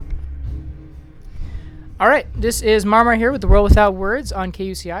All right, this is Marmar here with The World Without Words on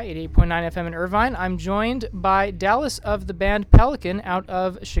KUCI 88.9 FM in Irvine. I'm joined by Dallas of the band Pelican out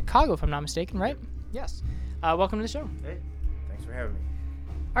of Chicago, if I'm not mistaken, right? Yes. Welcome to the show. Hey, thanks for having me.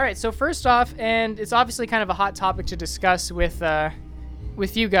 All right, so first off, and it's obviously kind of a hot topic to discuss with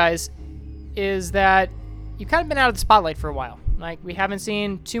you guys, is that you've kind of been out of the spotlight for a while. Like, we haven't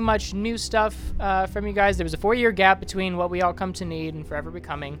seen too much new stuff from you guys. There was a 4-year gap between What We All Come to Need and Forever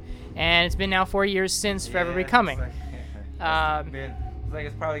Becoming, and it's been now 4 years since Forever Becoming. It's like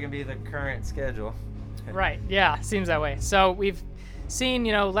it's probably going to be the current schedule. Right, yeah, seems that way. So we've seen,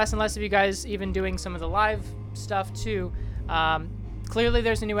 less and less of you guys even doing some of the live stuff too. Clearly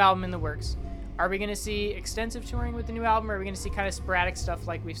there's a new album in the works. Are we going to see extensive touring with the new album, or are we going to see kind of sporadic stuff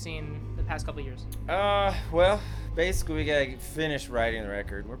like we've seen the past couple of years? Well, basically we got to finish writing the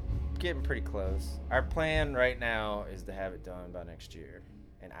record. We're getting pretty close. Our plan right now is to have it done by next year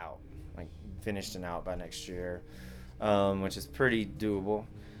and out, like finished and out by next year, which is pretty doable.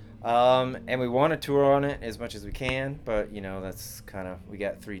 And we want to tour on it as much as we can, but that's kind of, we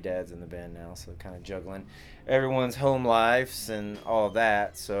got 3 dads in the band now, so kind of juggling everyone's home lives and all of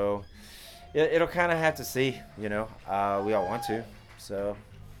that. So it'll kind of have to see, we all want to. So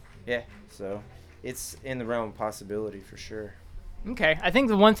yeah, so it's in the realm of possibility for sure. Okay, I think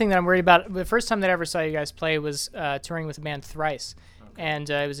the one thing that I'm worried about, the first time that I ever saw you guys play was touring with the band Thrice. Okay. And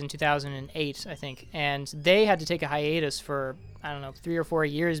it was in 2008, I think, and they had to take a hiatus for, 3 or 4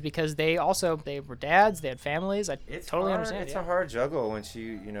 years because they were dads, they had families. It's totally hard, understand. It's a hard juggle once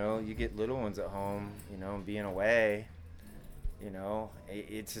you get little ones at home, being away.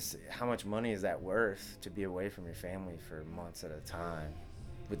 It's just, how much money is that worth to be away from your family for months at a time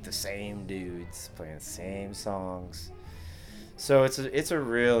with the same dudes playing the same songs? So it's a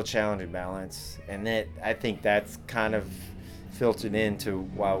real challenging balance, and I think that's kind of filtered into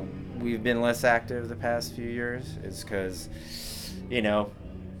why we've been less active the past few years, is because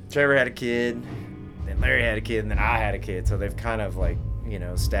Trevor had a kid, then Larry had a kid, and then I had a kid, so they've kind of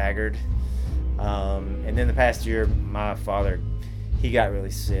staggered. And then the past year, my father, he got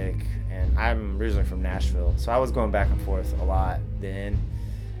really sick, and I'm originally from Nashville, so I was going back and forth a lot then,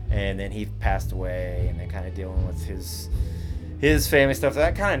 and then he passed away, and then kind of dealing with his family stuff. So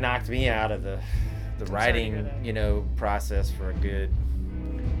that kind of knocked me out of the writing, process for a good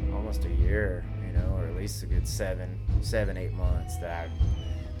almost a year, or at least a good 7-8 months, that I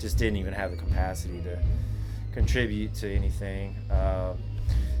just didn't even have the capacity to contribute to anything.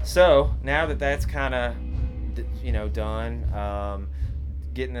 So now that that's kind of done,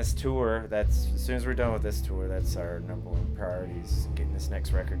 getting this tour, that's, as soon as we're done with this tour, that's our number one priority, is getting this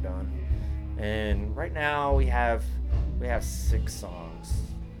next record done. And right now we have 6 songs,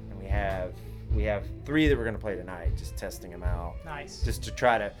 and we have 3 that we're going to play tonight, just testing them out. Nice. Just to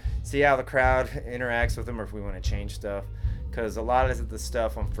try to see how the crowd interacts with them, or if we want to change stuff. Because a lot of the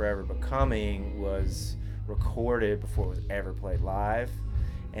stuff on Forever Becoming was recorded before it was ever played live.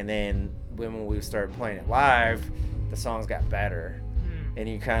 And then when we started playing it live, the songs got better. And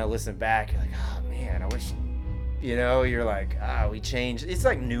you kind of listen back, you're like, oh man, I wish, you're like, we changed. It's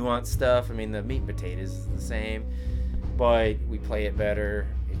like nuanced stuff. I mean, the meat and potatoes is the same, but we play it better.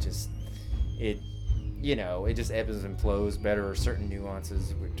 It just ebbs and flows better, or certain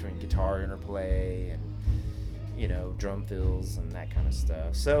nuances between guitar interplay and drum fills and that kind of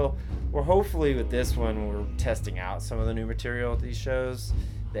stuff. So we're hopefully, with this one, we're testing out some of the new material at these shows,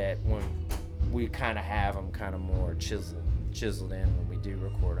 that when we kind of have them kind of more chiseled in when we do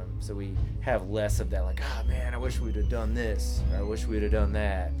record them, so we have less of that, like, man, I wish we'd have done this, or I wish we'd have done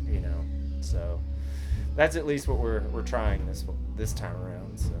that, so that's at least what we're trying this time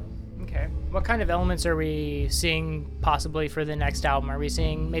around. So okay, what kind of elements are we seeing possibly for the next album? Are we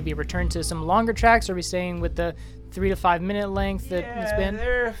seeing maybe a return to some longer tracks? Are we staying with the 3 to 5 minute length that it's been?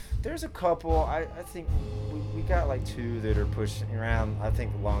 There's a couple. I think we got like 2 that are pushing around. I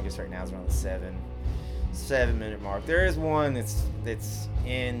think the longest right now is around the 7-minute mark. There is one that's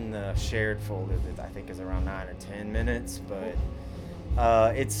in the shared folder that I think is around 9 or 10 minutes, but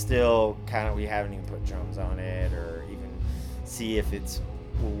it's still kind of, we haven't even put drums on it or even see if it's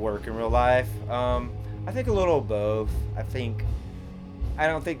will work in real life. I think a little of both. I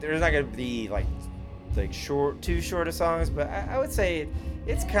don't think there's not going to be like too short of songs, but I would say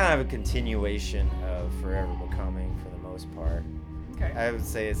it's kind of a continuation of Forever Becoming for the most part. Okay. I would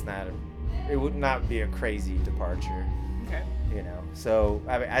say it would not be a crazy departure. Okay. So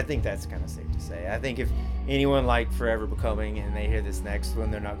I think that's kind of safe to say. I think if anyone liked Forever Becoming and they hear this next one,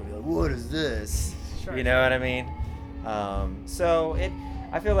 they're not going to be like, what is this? Sure. You know what I mean? So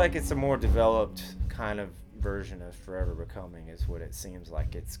I feel like it's a more developed kind of version of Forever Becoming is what it seems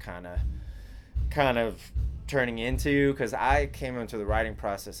like. It's kind of kind of turning into, because I came into the writing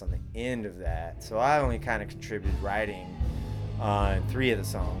process on the end of that, so I only kind of contributed writing on 3 of the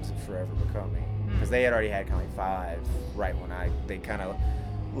songs of Forever Becoming, because they had already had kind of like 5 right when they kind of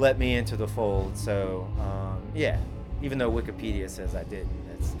let me into the fold. So yeah, even though Wikipedia says I didn't,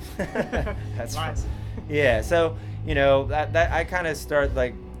 that's nice. Yeah, so that I kind of start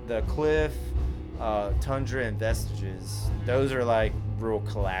like the Cliff, Tundra, and Vestiges. Those are like real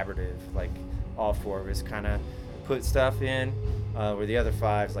collaborative, like all 4 of us kind of put stuff in, where the other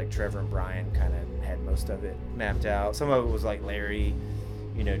 5s, like Trevor and Brian, kind of had most of it mapped out. Some of it was like Larry,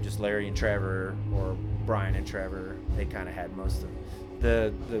 just Larry and Trevor, or Brian and Trevor. They kind of had most of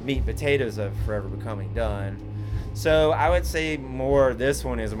the meat and potatoes of Forever Becoming done. So I would say this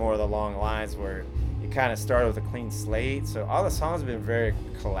one is more of the long lines where you kind of started with a clean slate. So all the songs have been very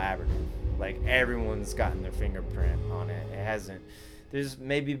collaborative. Like everyone's gotten their fingerprint on it. It hasn't. There's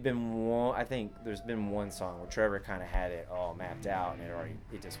maybe been one. I think there's been one song where Trevor kind of had it all mapped out, and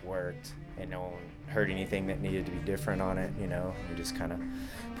it just worked, and no one heard anything that needed to be different on it. We just kind of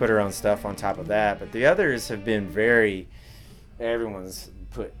put our own stuff on top of that. But the others have been everyone's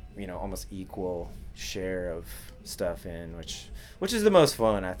put almost equal share of stuff in, which is the most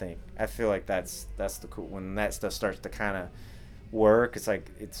fun, I think. I feel like that's the cool when that stuff starts to kind of work. It's like,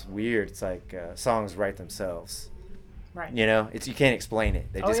 it's weird. It's like songs write themselves. Right. You can't explain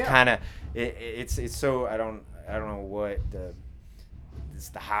it. They just yeah. kind of it's so I don't know what it's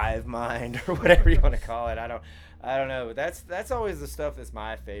the hive mind or whatever you want to call it. I don't know. But that's always the stuff that's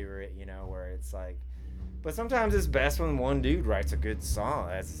my favorite. Where it's like. But sometimes it's best when one dude writes a good song.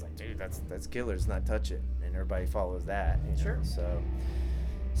 That's just like, dude, that's killer. Let's not touch it, and everybody follows that. Sure.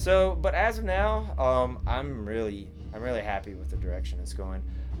 So, but as of now, I'm really happy with the direction it's going.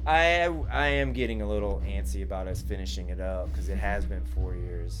 I am getting a little antsy about us finishing it up, because it has been 4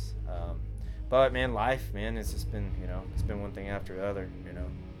 years. But man, life, man, it's just been it's been one thing after the other.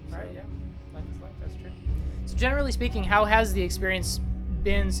 So. Right. Yeah. Life is life. That's true. So generally speaking, how has the experience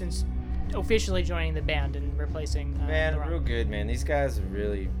been since officially joining the band and replacing real good, man. These guys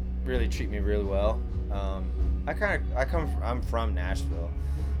really treat me really well. I'm from Nashville,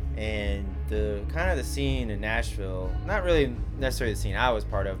 and the kind of the scene in Nashville, not really necessarily the scene I was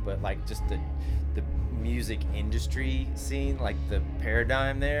part of, but like just the music industry scene, like the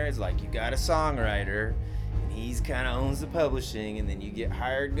paradigm there is like, you got a songwriter and he's kind of owns the publishing, and then you get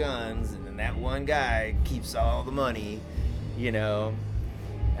hired guns, and then that one guy keeps all the money,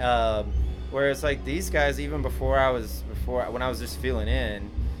 whereas like these guys, even when I was just filling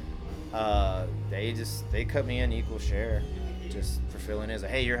in, they cut me an equal share just for filling in. It's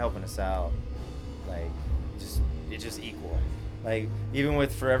like, hey, you're helping us out, like it's just equal. Like even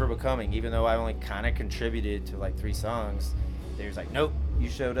with Forever Becoming, even though I only kind of contributed to like 3 songs, there's like, nope, you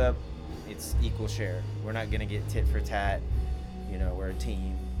showed up, it's equal share. We're not gonna get tit for tat, we're a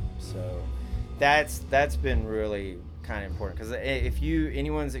team. So that's been really kind of important, because if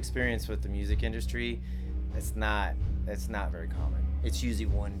anyone's experience with the music industry, it's not very common. It's usually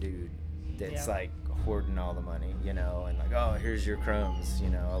one dude that's like hoarding all the money, and like, oh, here's your crumbs.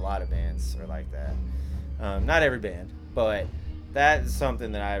 A lot of bands are like that. Not every band, but that is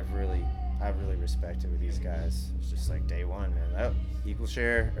something that I've really respected with these guys. It's just like day one, man. Oh, equal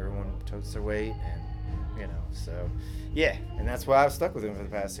share, everyone totes their weight, and so yeah, and that's why I've stuck with them for the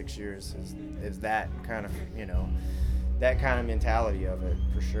past 6 years. Is that kind of that kind of mentality of it,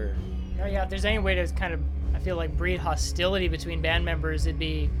 for sure. Oh yeah, if there's any way to kind of, I feel like, breed hostility between band members, it'd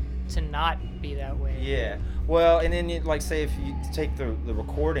be to not be that way. Yeah. Well, and then like say if you take the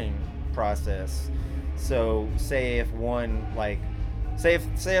recording process, so say if one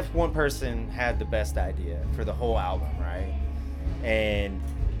person had the best idea for the whole album, right?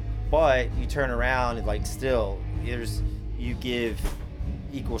 But you turn around and like still you give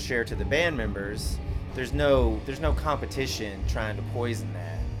equal share to the band members. There's no competition trying to poison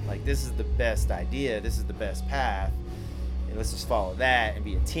that. Like, this is the best idea, this is the best path, and let's just follow that and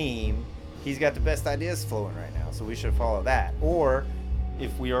be a team. He's got the best ideas flowing right now, so we should follow that. Or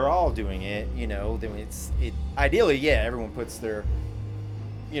if we are all doing it, then it's ideally, yeah, everyone puts their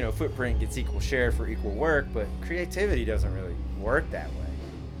footprint, gets equal share for equal work, but creativity doesn't really work that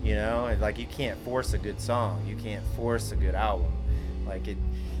way. Like, you can't force a good song, you can't force a good album. Like,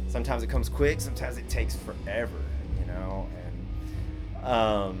 sometimes it comes quick, sometimes it takes forever,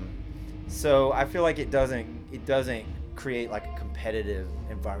 and so I feel like it doesn't create like a competitive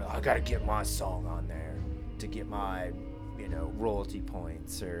environment. I got to get my song on there to get my royalty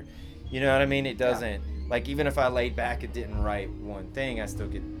points, or what I mean. It doesn't, like, even if I laid back and didn't write one thing, I still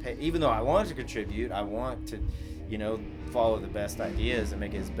get paid, even though I want to contribute. I want to follow the best ideas and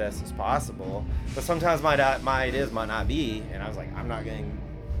make it as best as possible. But sometimes my ideas might not be, and I was like, I'm not going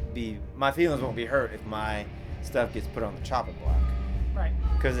to be, my feelings won't be hurt if my stuff gets put on the chopping block. Right.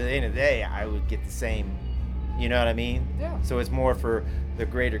 Because at the end of the day, I would get the same, you know what I mean? Yeah. So it's more for the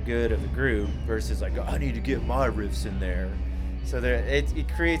greater good of the group versus like, oh, I need to get my riffs in there. So it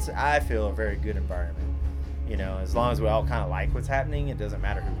creates, I feel, a very good environment. As long as we all kind of like what's happening, it doesn't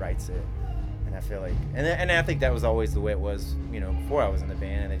matter who writes it. And I feel like, and I think that was always the way it was, before I was in the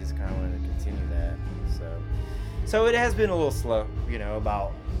band, and I just kind of wanted to continue that. So it has been a little slow,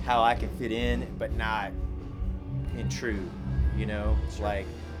 about how I can fit in, but not intrude, Sure. Like,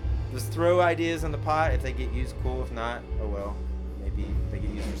 just throw ideas in the pot. If they get used, cool. If not, oh well. Maybe they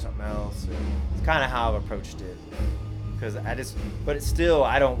get used for something else. It's kind of how I've approached it. But it's still,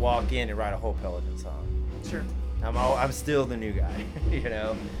 I don't walk in and write a whole Pelican song. Sure. I'm still the new guy,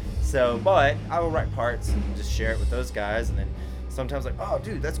 So, but I will write parts and just share it with those guys, and then sometimes like, oh,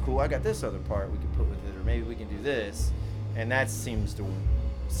 dude, that's cool. I got this other part we can put with it, or maybe we can do this, and that seems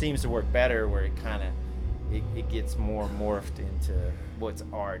to work better, where it kind of it gets more morphed into what's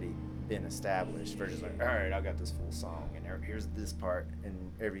already been established versus like, all right, I got this full song, and here's this part,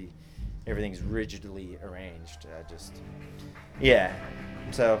 and everything's rigidly arranged. Yeah.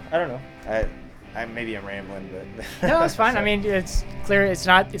 So I don't know. Maybe I'm rambling, but no, it's fine. I mean, it's clear it's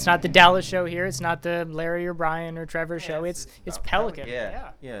not the Dallas show here. It's not the Larry or Brian or Trevor show. It's Pelican.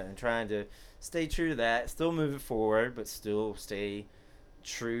 Yeah, and trying to stay true to that, still move it forward, but still stay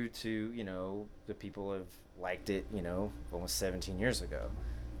true to the people have liked it almost 17 years ago,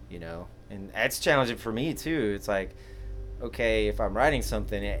 and that's challenging for me too. It's like, okay, if I'm writing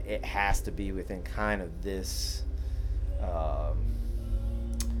something, it has to be within kind of this. I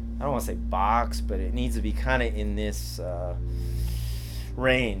don't want to say box, but it needs to be kind of in this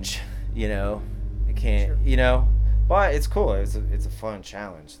range, It can't, Sure. But it's cool. It's a fun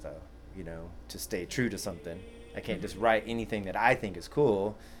challenge, though, to stay true to something. I can't just write anything that I think is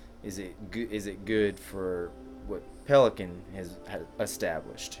cool. Is it good for what Pelican has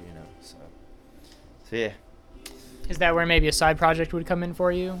established, So yeah. Is that where maybe a side project would come in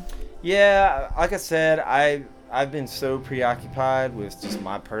for you? Yeah, like I said, I've been so preoccupied with just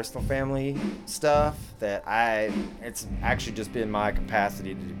my personal family stuff that it's actually just been my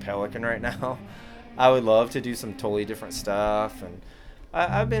capacity to do Pelican right now. I would love to do some totally different stuff, and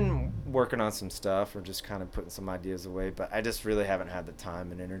I've been working on some stuff or just kind of putting some ideas away, but I just really haven't had the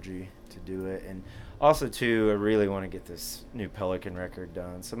time and energy to do it. And also, too, I really want to get this new Pelican record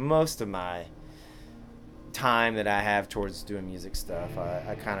done. So most of my time that I have towards doing music stuff,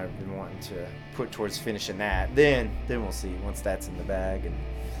 I kind of been wanting to put towards finishing that. Then we'll see once that's in the bag and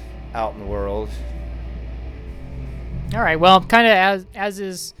out in the world. All right. Well, kind of as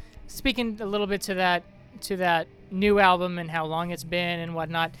is speaking a little bit to that new album and how long it's been and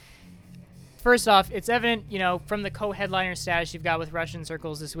whatnot. First off, it's evident, from the co-headliner status you've got with Russian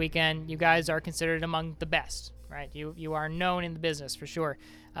Circles this weekend, you guys are considered among the best, right? You are known in the business for sure.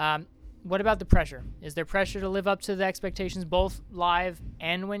 What about the pressure? Is there pressure to live up to the expectations, both live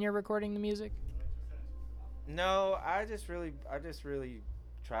and when you're recording the music? No, I just really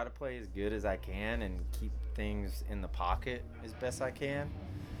try to play as good as I can and keep things in the pocket as best I can.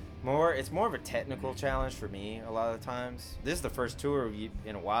 It's more of a technical challenge for me a lot of the times. This is the first tour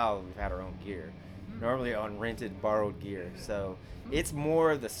in a while we've had our own gear. Normally on rented, borrowed gear. So it's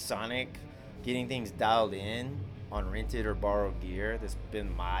more the sonic, getting things dialed in on rented or borrowed gear that's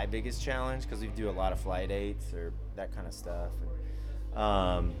been my biggest challenge, because we do a lot of flight dates or that kind of stuff.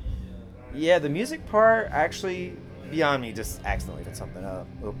 And, the music part, actually, beyond me just accidentally did something up.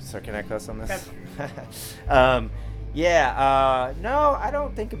 Oops, so can I cuss on this? No, I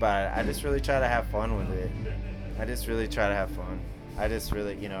don't think about it. I just really try to have fun with it. I just really try to have fun. I just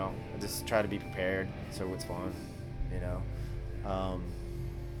really, I just try to be prepared so it's fun,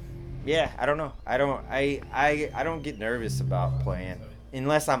 I don't know. I don't get nervous about playing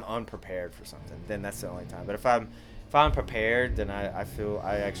unless I'm unprepared for something. Then that's the only time. But if I'm prepared, then I feel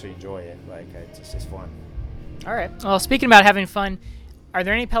I actually enjoy it. Like, it's just fun. All right. Well, speaking about having fun, are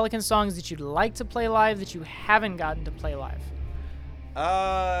there any Pelican songs that you'd like to play live that you haven't gotten to play live?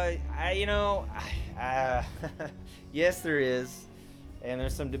 Yes, there is, and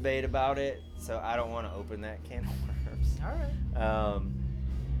there's some debate about it. So I don't want to open that can of worms. All right.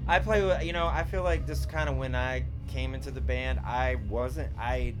 I play with, I feel like just kind of when I came into the band, I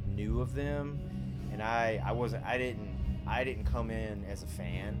knew of them, and I didn't come in as a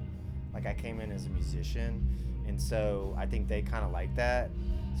fan. Like, I came in as a musician, and so I think they kind of like that.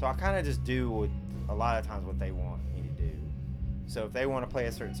 So I kind of just do a lot of times what they want me to do. So if they want to play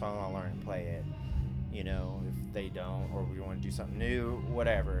a certain song, I'll learn to play it. If they don't, or we want to do something new,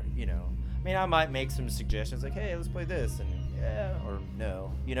 whatever, you know. I mean, I might make some suggestions like, hey, let's play this, and yeah, or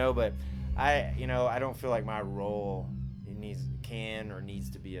no, you know, but I don't feel like my role needs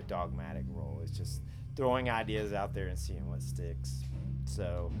to be a dogmatic role. It's just throwing ideas out there and seeing what sticks.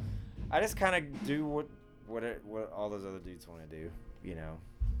 So I just kind of do what all those other dudes want to do, you know,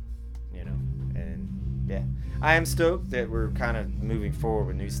 and yeah, I am stoked that we're kind of moving forward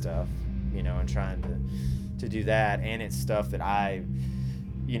with new stuff, you know, and trying to do that, and it's stuff that I,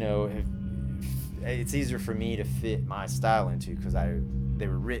 you know, it's easier for me to fit my style into because they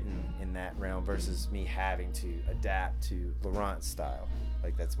were written in that realm versus me having to adapt to Laurent's style.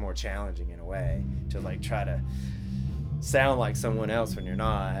 Like, that's more challenging in a way to like try to sound like someone else when you're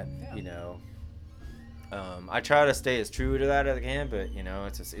not, you know. I try to stay as true to that as I can, but you know,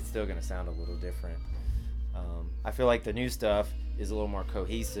 it's still gonna sound a little different. I feel like the new stuff is a little more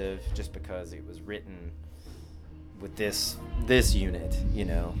cohesive just because it was written with this unit, you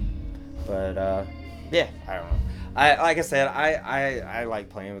know. But yeah, I don't know. Like I said, I like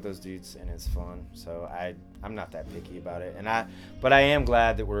playing with those dudes and it's fun. So I'm not that picky about it. But I am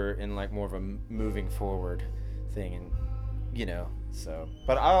glad that we're in like more of a moving forward thing, and you know. So,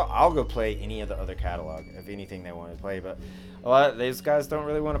 but I'll go play any of the other catalog of anything they want to play. But a lot of these guys don't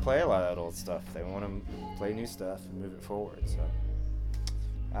really want to play a lot of that old stuff. They want to play new stuff and move it forward. So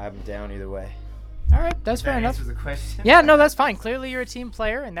I'm down either way. All right, that's fair enough. Answers the question. Yeah, no, that's fine. Clearly, you're a team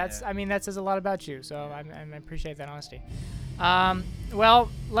player, and that's, I mean, that says a lot about you. So I appreciate that honesty. Well,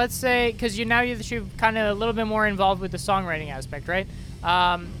 let's say, because you're kind of a little bit more involved with the songwriting aspect, right?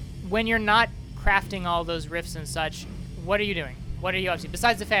 When you're not crafting all those riffs and such, what are you doing? What are you up to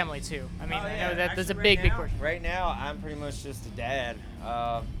besides the family too? I mean, I know that there's a big portion. Right now, I'm pretty much just a dad.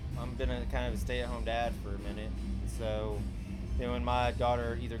 I'm been a kind of a stay-at-home dad for a minute, so. Then when my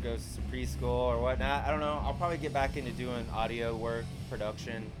daughter either goes to preschool or whatnot, I don't know, I'll probably get back into doing audio work,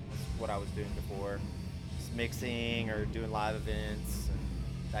 production. That's what I was doing before. Just mixing or doing live events and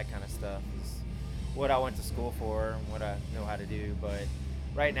that kind of stuff is what I went to school for and what I know how to do. But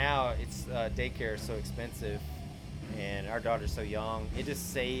right now, it's daycare is so expensive and our daughter's so young. It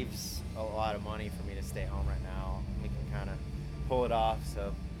just saves a lot of money for me to stay home right now. We can kind of pull it off.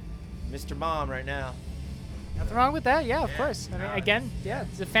 So, Mr. Mom right now. Nothing wrong with that, yeah, of course. I mean, again, yeah,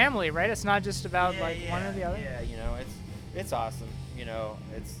 it's a family, right? It's not just about one or the other. Yeah, you know, it's awesome. You know,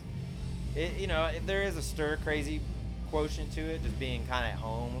 there is a stir crazy quotient to it, just being kind of at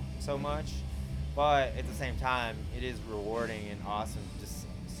home so much. But at the same time, it is rewarding and awesome to just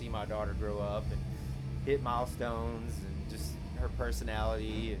see my daughter grow up and hit milestones and just her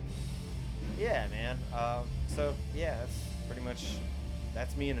personality. And yeah, man. So yeah,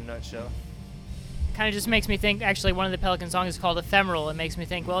 that's me in a nutshell. Kind of just makes me think, actually, one of the Pelican songs is called Ephemeral. It makes me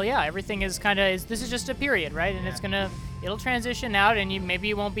think, well, yeah, everything is this is just a period, right? And it'll transition out, and maybe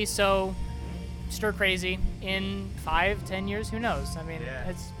you won't be so stir crazy in 5-10 years. Who knows? I mean,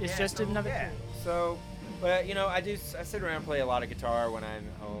 it's just another period. So, but you know, I sit around and play a lot of guitar when I'm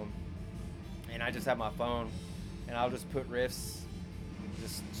home, and I just have my phone, and I'll just put riffs,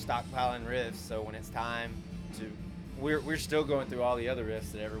 just stockpiling riffs. So when it's time to, we're still going through all the other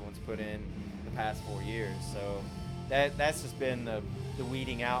riffs that everyone's put in past 4 years, so that's just been the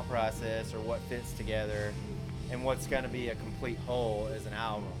weeding out process, or what fits together and what's going to be a complete whole as an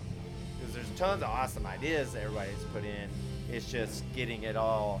album, because there's tons of awesome ideas that everybody's put in. It's just getting it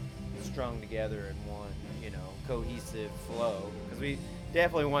all strung together in one, you know, cohesive flow, because we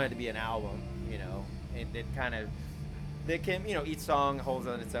definitely want it to be an album, you know, and it kind of, they can, you know, each song holds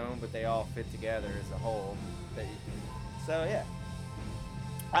on its own, but they all fit together as a whole. So yeah,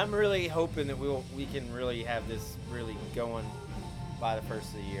 I'm really hoping that we can really have this really going by the first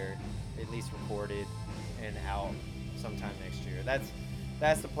of the year, at least recorded and out sometime next year.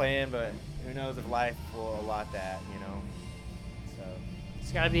 That's the plan, but who knows if life will allot that, you know. So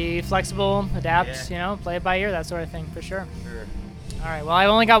it's got to be flexible, adapt, you know, play it by ear, that sort of thing, for sure. Sure. All right, well, I've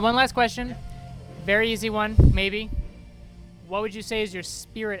only got one last question. Very easy one, maybe. What would you say is your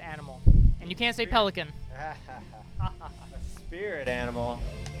spirit animal? And you can't say pelican. A spirit animal.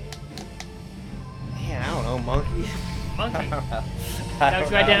 Man, I don't know, monkey. Monkey? Is that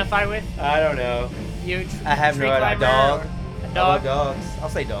what you identify with? I don't know. I have no idea. Dog. A dog? I love dogs. I'll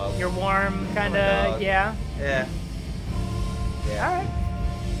say dog. You're warm, kind of, yeah? Yeah. All right.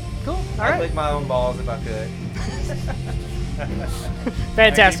 Cool. I'd lick my own balls if I could.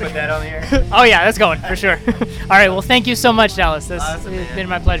 Fantastic. Can you put that on here? Oh, yeah, that's going, for sure. All right, well, thank you so much, Dallas. This has been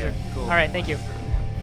my pleasure. Yeah, cool. All right, thank you.